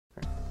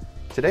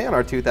Today on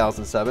our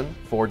 2007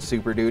 Ford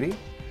Super Duty,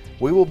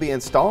 we will be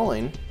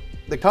installing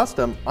the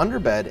Custom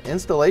Underbed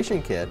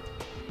Installation Kit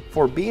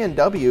for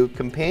B&W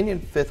Companion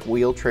Fifth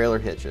Wheel Trailer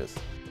Hitches.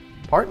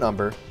 Part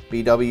number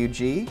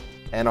BWG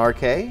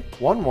NRK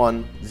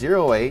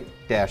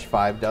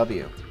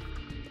 1108-5W.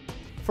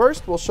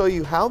 First, we'll show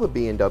you how the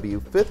B&W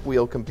Fifth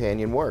Wheel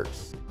Companion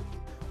works.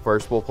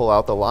 First, we'll pull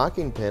out the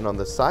locking pin on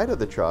the side of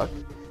the truck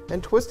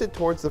and twist it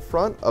towards the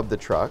front of the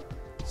truck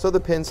so the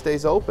pin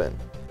stays open.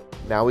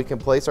 Now we can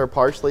place our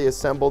partially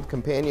assembled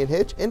companion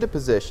hitch into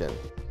position.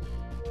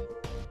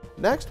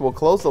 Next, we'll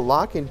close the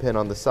locking pin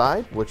on the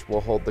side, which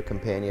will hold the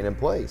companion in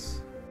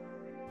place.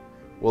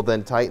 We'll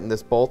then tighten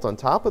this bolt on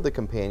top of the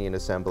companion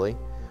assembly,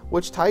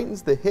 which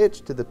tightens the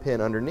hitch to the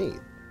pin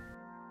underneath.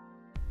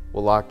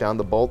 We'll lock down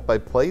the bolt by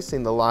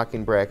placing the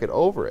locking bracket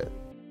over it.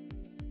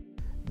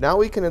 Now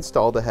we can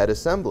install the head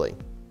assembly.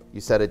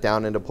 You set it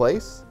down into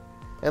place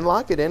and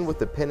lock it in with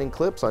the pin and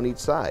clips on each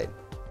side.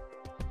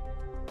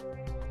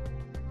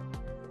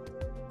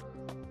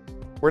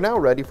 We're now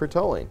ready for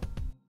towing.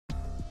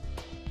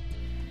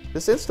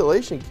 This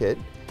installation kit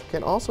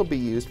can also be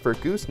used for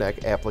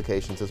gooseneck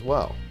applications as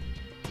well.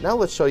 Now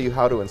let's show you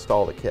how to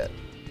install the kit.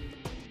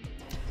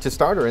 To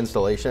start our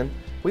installation,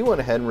 we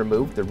went ahead and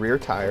removed the rear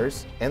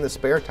tires and the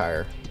spare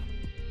tire.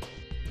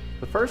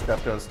 The first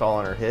step to install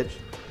on our hitch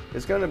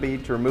is going to be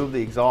to remove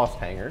the exhaust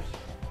hangers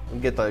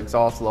and get the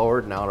exhaust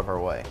lowered and out of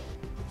our way.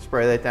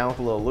 Spray that down with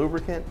a little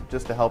lubricant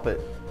just to help it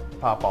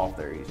pop off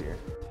there easier.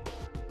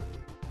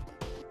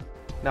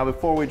 Now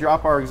before we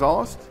drop our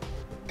exhaust,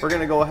 we're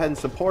going to go ahead and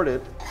support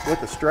it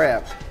with a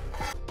strap.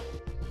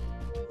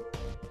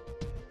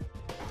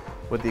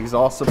 With the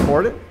exhaust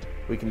supported,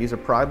 we can use a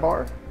pry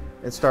bar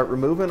and start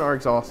removing our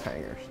exhaust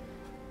hangers.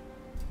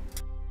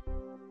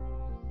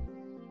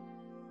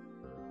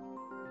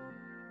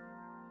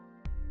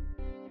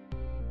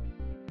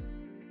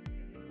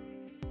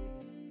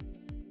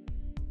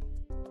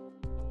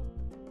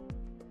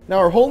 Now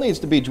our hole needs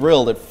to be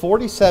drilled at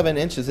 47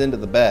 inches into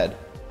the bed.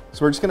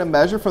 So we're just going to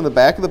measure from the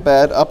back of the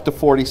bed up to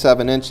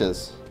 47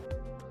 inches.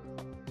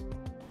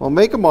 We'll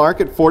make a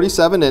mark at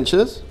 47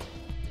 inches.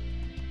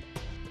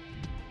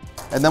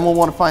 And then we'll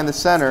want to find the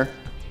center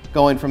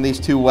going from these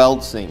two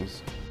weld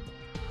seams.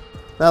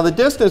 Now the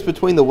distance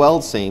between the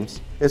weld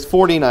seams is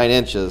 49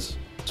 inches.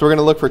 So we're going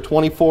to look for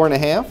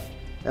 24.5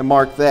 and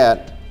mark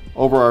that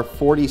over our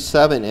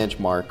 47 inch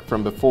mark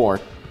from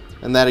before,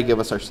 and that'll give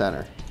us our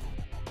center.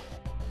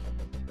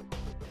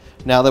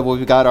 Now that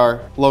we've got our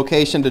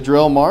location to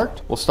drill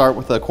marked, we'll start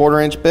with a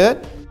 1/4 inch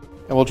bit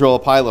and we'll drill a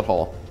pilot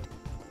hole.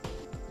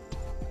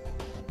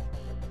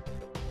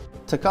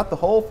 To cut the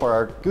hole for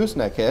our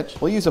gooseneck hitch,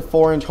 we'll use a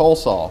 4-inch hole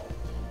saw.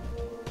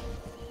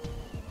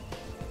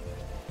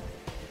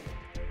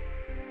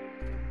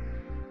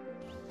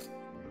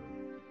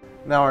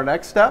 Now our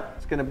next step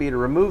is going to be to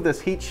remove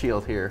this heat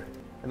shield here,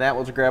 and that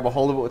will just grab a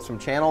hold of it with some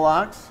channel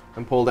locks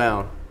and pull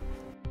down.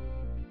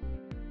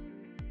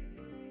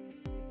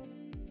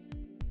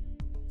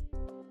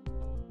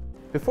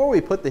 Before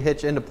we put the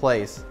hitch into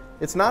place,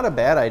 it's not a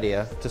bad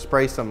idea to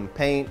spray some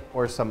paint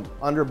or some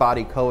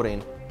underbody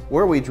coating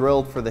where we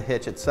drilled for the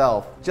hitch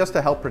itself, just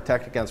to help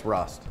protect against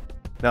rust.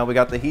 Now we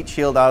got the heat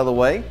shield out of the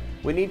way,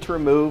 we need to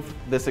remove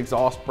this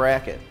exhaust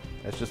bracket.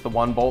 That's just the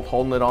one bolt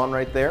holding it on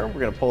right there. We're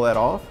going to pull that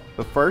off.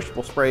 But first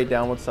we'll spray it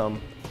down with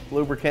some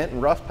lubricant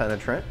and rust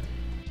penetrant.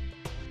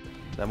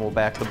 Then we'll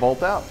back the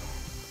bolt out.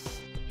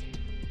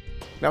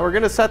 Now we're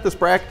going to set this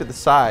bracket to the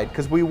side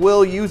because we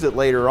will use it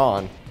later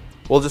on.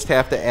 We'll just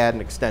have to add an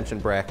extension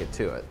bracket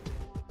to it.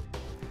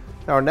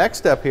 Now our next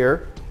step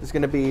here is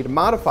going to be to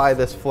modify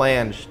this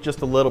flange just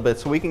a little bit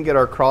so we can get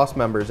our cross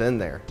members in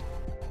there.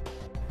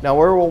 Now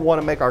where we'll want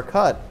to make our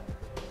cut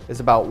is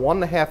about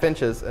 1.5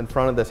 inches in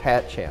front of this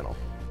hat channel.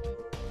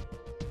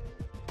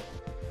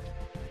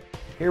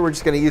 Here we're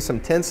just going to use some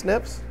tin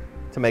snips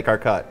to make our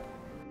cut.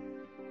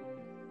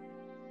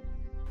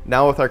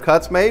 Now with our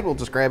cuts made, we'll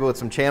just grab it with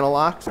some channel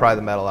locks, pry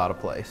the metal out of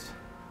place.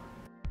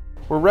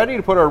 We're ready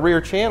to put our rear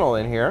channel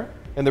in here,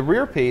 and the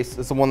rear piece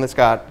is the one that's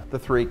got the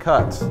 3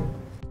 cuts.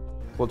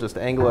 We'll just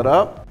angle it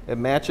up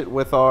and match it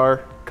with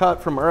our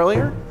cut from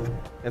earlier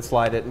and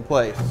slide it in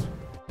place.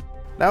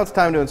 Now it's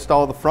time to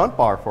install the front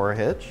bar for our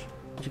hitch.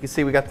 As you can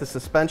see, we got the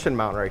suspension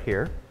mount right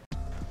here.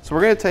 So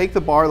we're going to take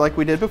the bar like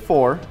we did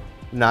before,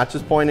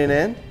 notches pointing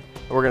in, and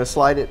we're going to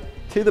slide it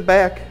to the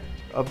back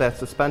of that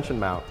suspension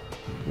mount.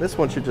 And this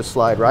one should just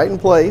slide right in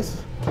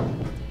place.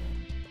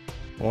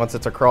 Once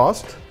it's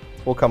across,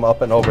 we'll come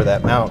up and over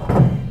that mount.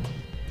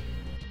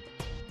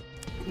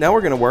 Now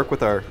we're going to work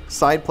with our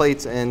side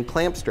plates and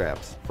clamp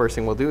straps. First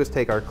thing we'll do is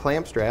take our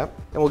clamp strap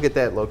and we'll get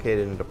that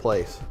located into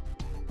place.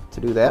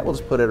 To do that, we'll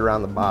just put it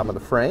around the bottom of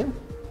the frame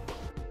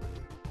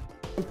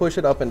and push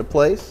it up into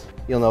place.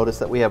 You'll notice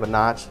that we have a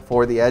notch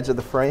for the edge of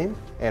the frame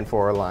and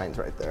for our lines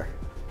right there.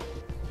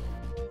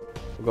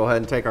 We'll go ahead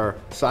and take our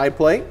side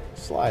plate,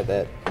 slide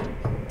that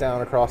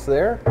down across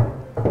there,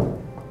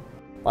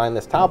 line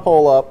this top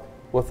hole up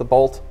with the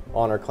bolt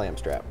on our clamp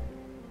strap.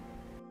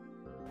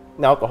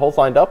 Now with the holes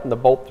lined up and the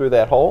bolt through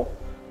that hole,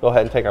 go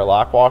ahead and take our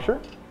lock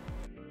washer,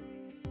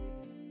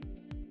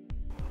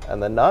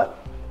 and the nut.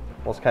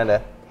 We'll just kind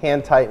of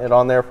hand tighten it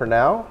on there for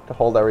now to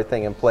hold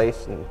everything in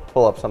place and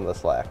pull up some of the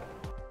slack.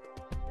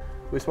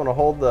 We just want to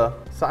hold the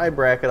side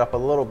bracket up a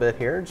little bit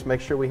here. Just make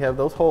sure we have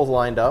those holes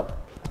lined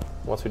up.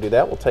 Once we do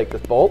that, we'll take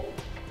this bolt,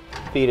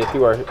 feed it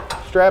through our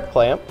strap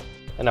clamp,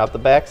 and out the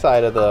back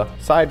side of the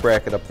side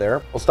bracket up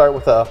there. We'll start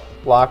with a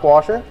lock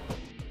washer,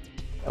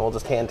 and we'll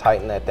just hand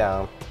tighten that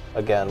down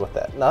again with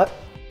that nut.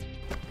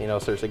 You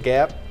notice there's a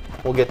gap.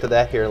 We'll get to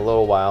that here in a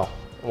little while,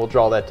 and we'll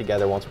draw that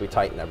together once we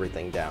tighten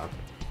everything down.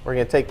 We're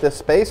going to take this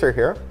spacer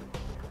here.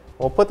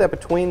 We'll put that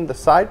between the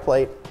side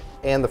plate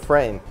and the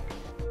frame.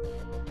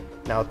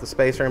 Now with the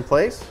spacer in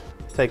place,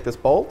 take this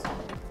bolt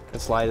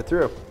and slide it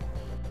through.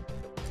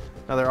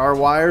 Now there are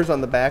wires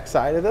on the back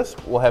side of this.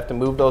 We'll have to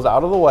move those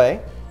out of the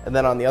way. And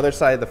then on the other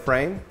side of the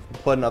frame,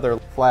 we'll put another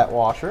flat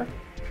washer.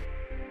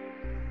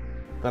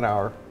 Then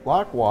our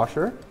lock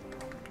washer.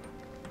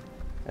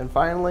 And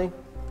finally,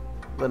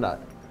 the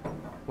nut.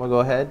 We'll go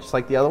ahead, just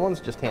like the other ones,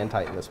 just hand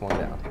tighten this one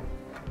down.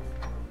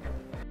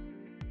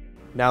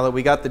 Now that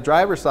we got the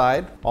driver's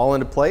side all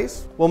into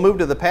place, we'll move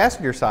to the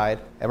passenger side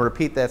and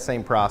repeat that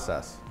same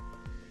process.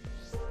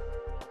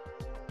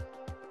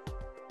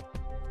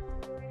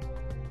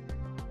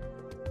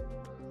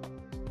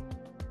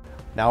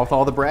 Now with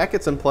all the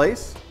brackets in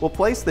place, we'll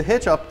place the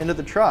hitch up into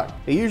the truck.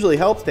 It usually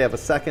helps to have a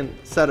second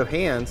set of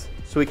hands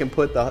so we can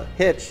put the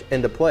hitch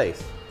into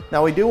place.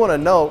 Now we do want to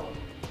note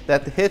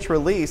that the hitch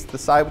release, the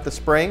side with the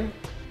spring,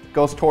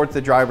 goes towards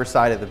the driver's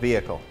side of the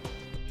vehicle.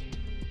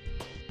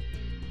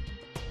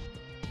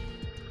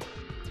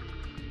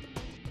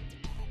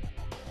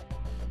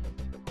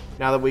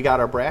 Now that we got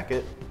our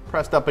bracket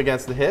pressed up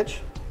against the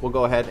hitch, we'll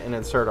go ahead and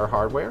insert our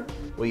hardware.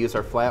 We'll use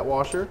our flat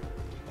washer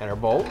and our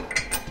bolt.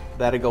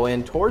 That'll go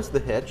in towards the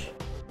hitch.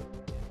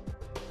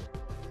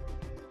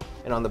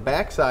 And on the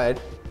back side,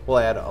 we'll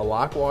add a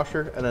lock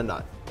washer and a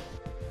nut.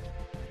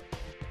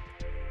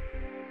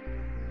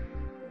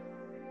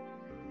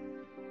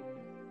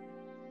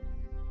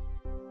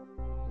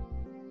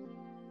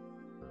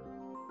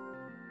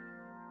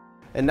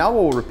 And now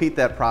we'll repeat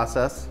that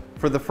process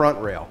for the front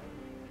rail.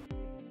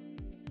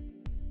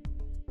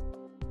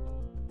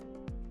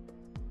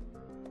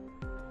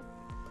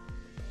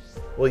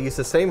 We'll use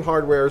the same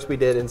hardware as we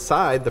did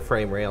inside the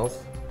frame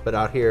rails, but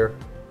out here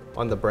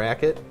on the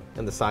bracket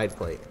and the side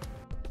plate.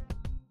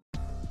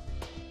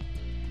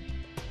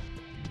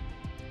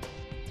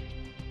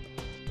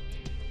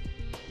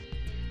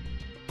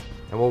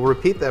 And we'll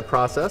repeat that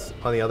process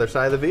on the other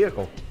side of the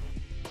vehicle.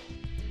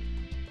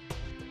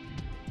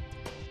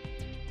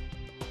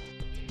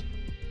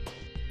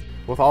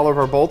 With all of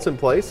our bolts in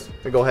place,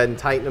 we'll go ahead and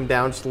tighten them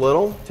down just a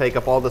little, take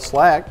up all the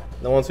slack.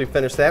 Then once we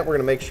finish that, we're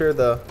going to make sure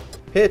the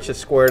hitch is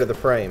square to the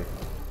frame.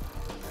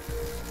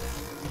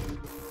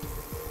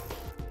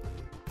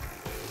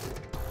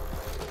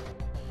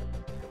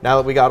 Now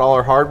that we got all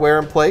our hardware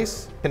in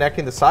place,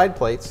 connecting the side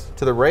plates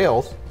to the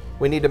rails,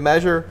 we need to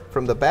measure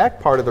from the back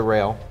part of the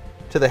rail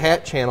to the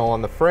hat channel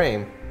on the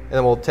frame, and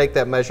then we'll take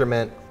that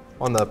measurement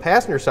on the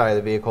passenger side of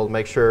the vehicle to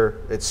make sure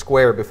it's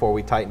square before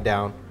we tighten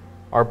down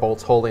our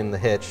bolts holding the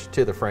hitch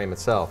to the frame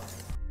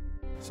itself.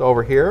 So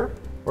over here,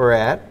 we're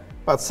at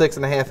about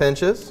 6.5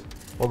 inches.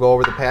 We'll go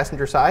over the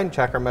passenger side and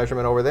check our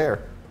measurement over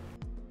there.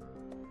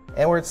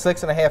 And we're at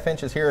 6.5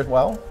 inches here as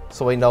well,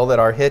 so we know that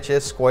our hitch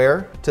is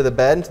square to the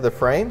bed and to the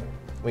frame.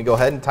 We go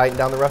ahead and tighten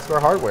down the rest of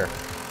our hardware.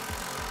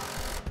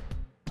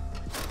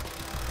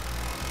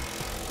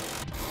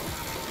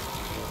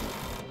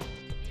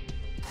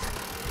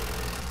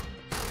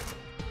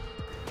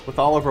 With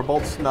all of our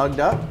bolts snugged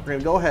up, we're going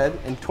to go ahead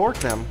and torque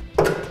them.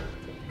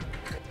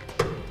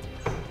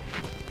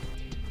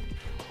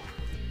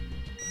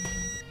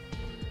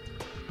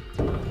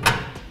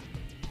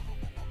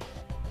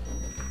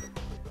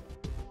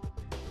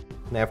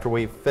 And after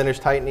we finish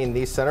tightening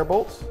these center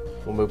bolts,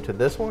 we'll move to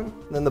this one,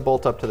 and then the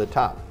bolt up to the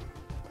top.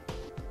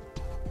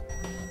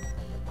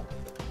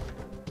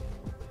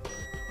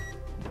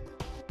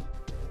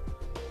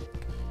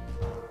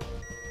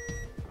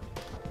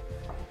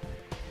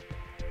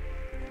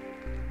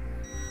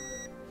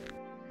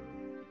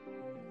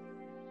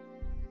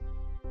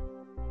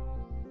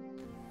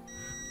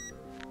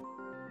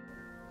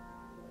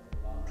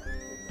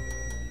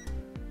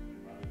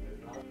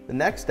 The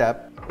next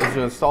step is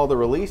to install the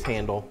release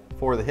handle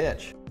for the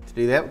hitch. To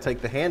do that, we'll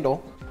take the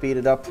handle, feed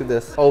it up through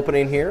this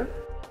opening here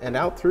and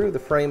out through the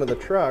frame of the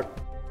truck.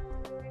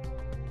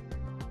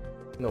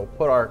 And we'll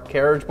put our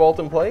carriage bolt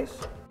in place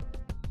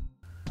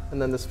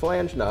and then this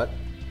flange nut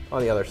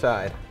on the other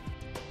side.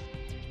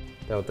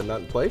 Now with the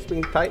nut in place,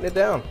 we can tighten it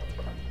down.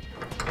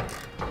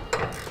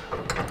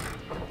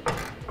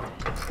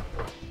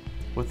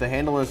 With the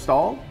handle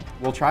installed,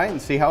 we'll try it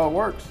and see how it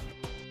works.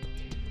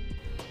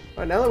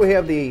 All right, now that we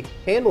have the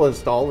handle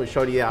installed, we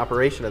showed you the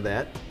operation of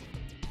that,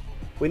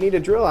 we need to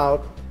drill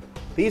out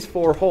these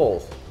 4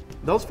 holes.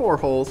 Those 4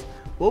 holes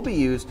will be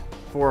used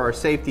for our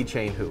safety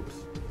chain hoops.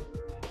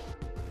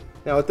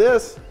 Now with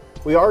this,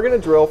 we are going to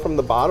drill from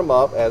the bottom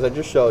up, as I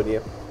just showed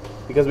you,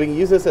 because we can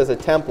use this as a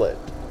template.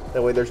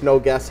 That way there's no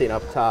guessing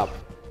up top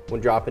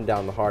when dropping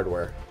down the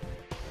hardware.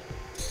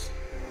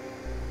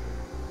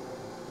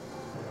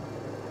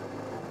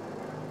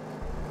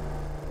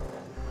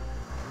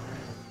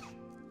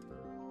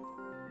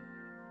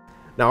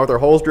 Now with our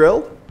holes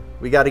drilled,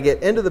 we got to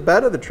get into the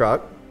bed of the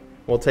truck.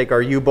 We'll take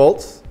our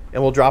U-bolts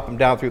and we'll drop them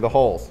down through the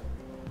holes.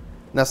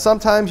 Now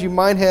sometimes you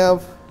might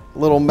have a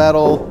little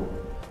metal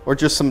or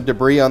just some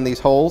debris on these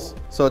holes,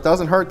 so it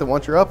doesn't hurt that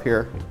once you're up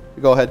here,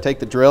 you go ahead and take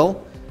the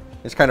drill,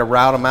 just kind of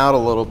route them out a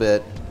little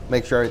bit,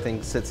 make sure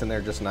everything sits in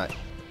there just nice.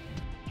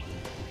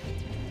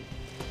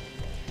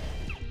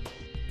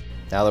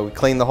 Now that we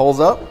clean the holes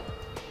up,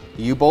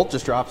 the U-bolt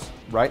just drops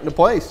right into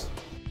place.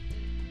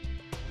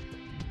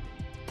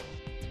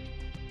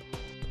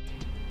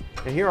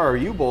 And here are our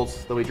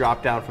U-bolts that we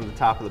dropped down from the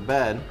top of the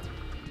bed.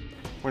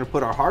 We're going to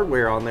put our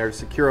hardware on there to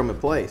secure them in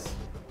place.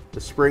 The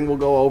spring will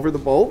go over the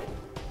bolt,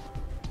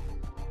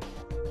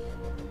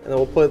 and then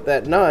we'll put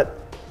that nut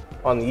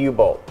on the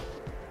U-bolt.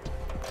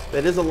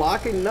 That is a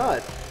locking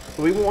nut,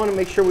 so we want to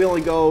make sure we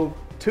only go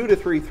 2 to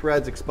 3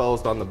 threads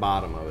exposed on the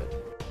bottom of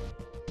it.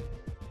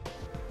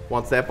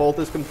 Once that bolt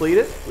is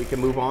completed, we can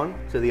move on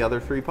to the other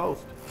 3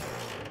 posts.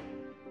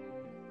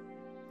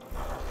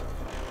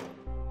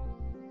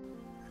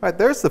 All right,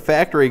 there's the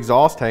factory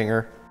exhaust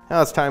hanger.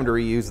 Now it's time to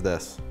reuse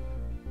this.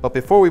 But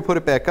before we put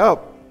it back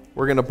up,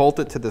 we're going to bolt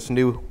it to this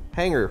new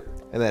hanger,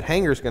 and that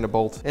hanger is going to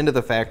bolt into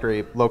the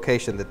factory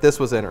location that this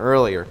was in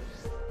earlier.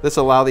 This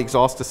will allow the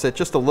exhaust to sit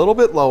just a little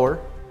bit lower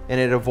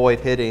and it avoid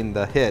hitting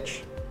the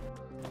hitch.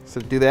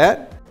 So to do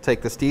that,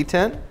 take this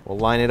detent, we'll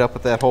line it up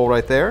with that hole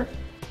right there.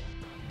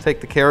 Take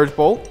the carriage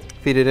bolt,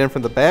 feed it in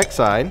from the back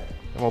side,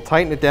 and we'll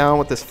tighten it down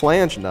with this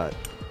flange nut.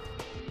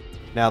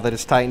 Now that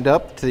it's tightened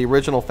up to the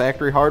original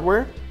factory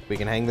hardware, we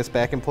can hang this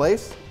back in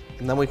place,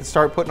 and then we can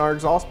start putting our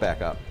exhaust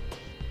back up.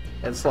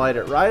 And slide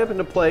it right up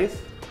into place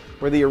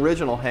where the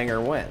original hanger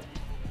went.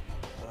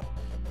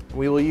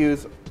 We will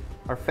use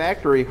our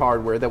factory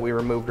hardware that we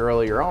removed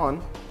earlier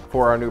on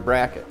for our new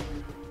bracket.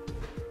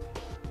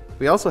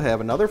 We also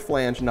have another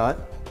flange nut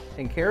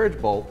and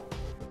carriage bolt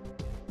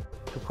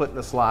to put in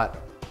the slot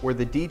where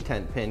the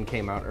detent pin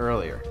came out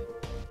earlier.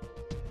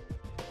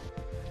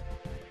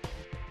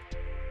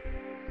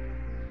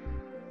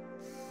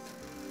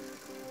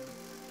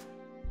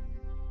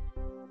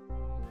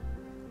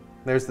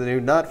 There's the new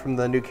nut from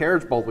the new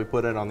carriage bolt we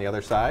put in on the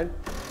other side.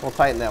 We'll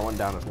tighten that one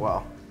down as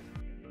well.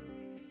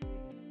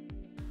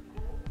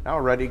 Now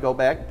we're ready to go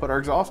back and put our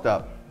exhaust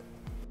up.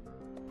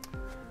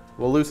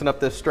 We'll loosen up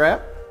this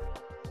strap.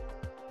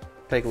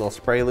 Take a little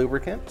spray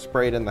lubricant,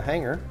 spray it in the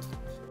hanger.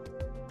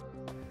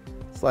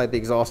 Slide the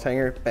exhaust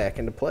hanger back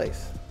into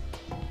place.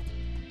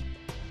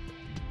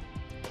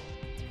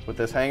 With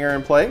this hanger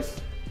in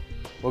place,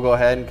 we'll go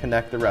ahead and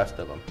connect the rest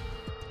of them.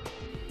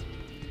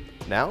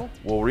 Now,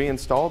 we'll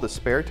reinstall the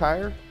spare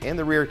tire and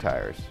the rear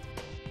tires.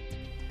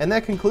 And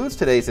that concludes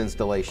today's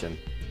installation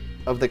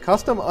of the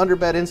Custom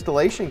Underbed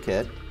Installation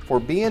Kit for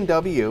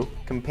B&W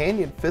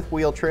Companion Fifth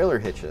Wheel Trailer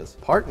Hitches,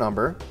 part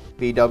number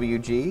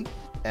BWG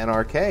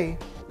NRK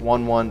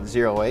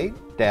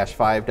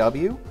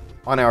 1108-5W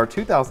on our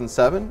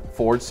 2007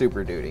 Ford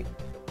Super Duty.